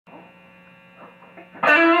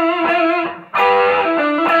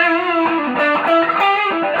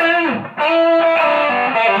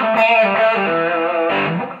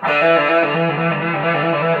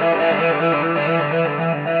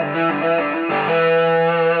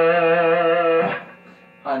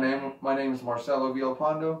name is Marcelo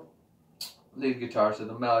Villalpando, lead guitarist of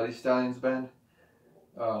the Melody Stalians band.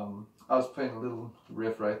 I was playing a little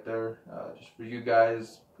riff right there, just for you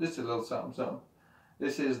guys, just a little something, something.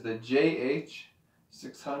 This is the JH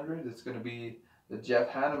 600. It's going to be the Jeff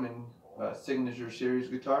Hanneman signature series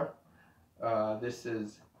guitar. This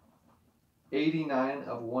is 89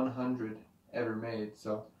 of 100 ever made,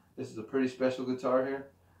 so this is a pretty special guitar here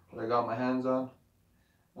that I got my hands on.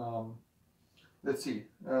 Let's see,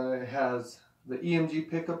 it has the EMG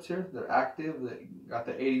pickups here. They're active. They got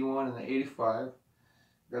the 81 and the 85.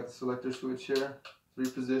 Got the selector switch here, 3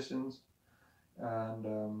 positions,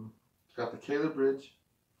 and got the Kahler bridge.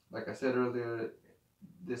 Like I said earlier,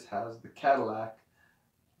 this has the Cadillac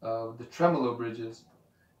of the tremolo bridges.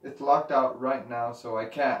 It's locked out right now, so I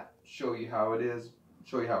can't show you how it is,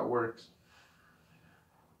 show you how it works.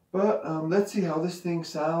 But let's see how this thing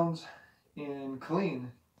sounds in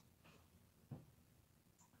clean,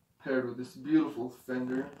 paired with this beautiful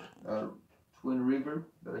Fender twin reverb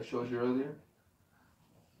that I showed you earlier.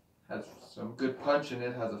 Has some good punch in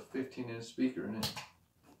it, has a 15-inch speaker in it.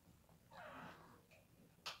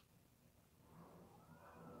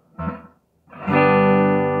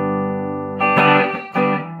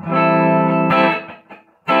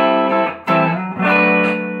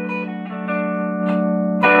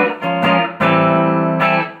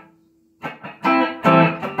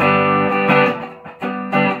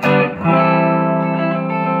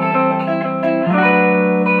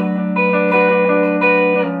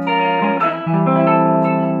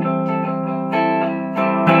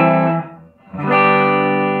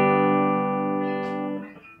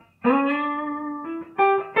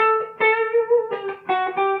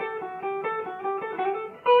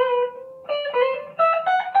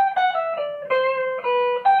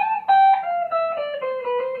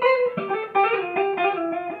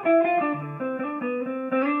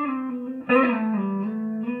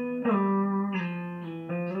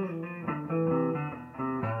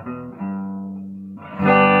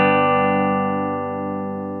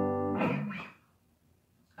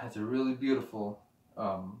 It's a really beautiful,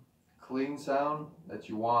 clean sound that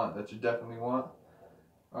you want, that you definitely want.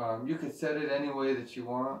 You could set it any way that you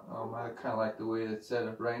want. I kind of like the way it's set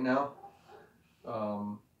up right now.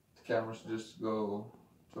 The camera should just go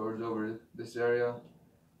towards over this area,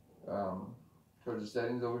 towards the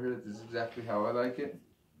settings over here. This is exactly how I like it.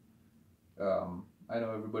 I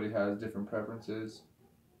know everybody has different preferences,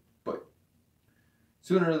 but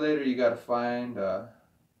sooner or later you gotta find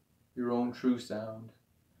your own true sound.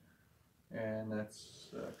 And that's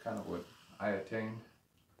kind of what I attained.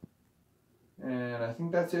 And I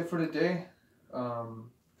think that's it for today. Kind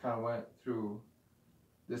of went through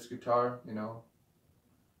this guitar, you know,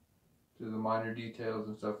 through the minor details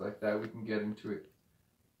and stuff like that. We can get into it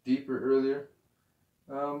deeper earlier.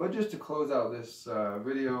 But just to close out this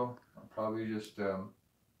video, I'll probably just play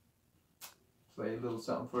a little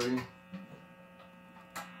something for you.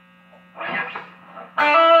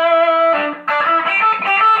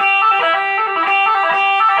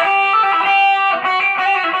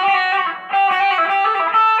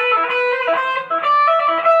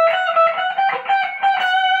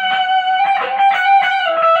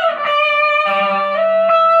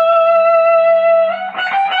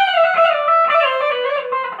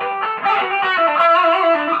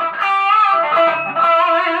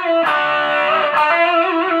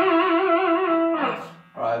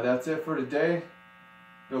 That's it for today.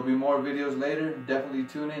 There'll be more videos later. Definitely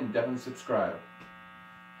tune in, definitely subscribe.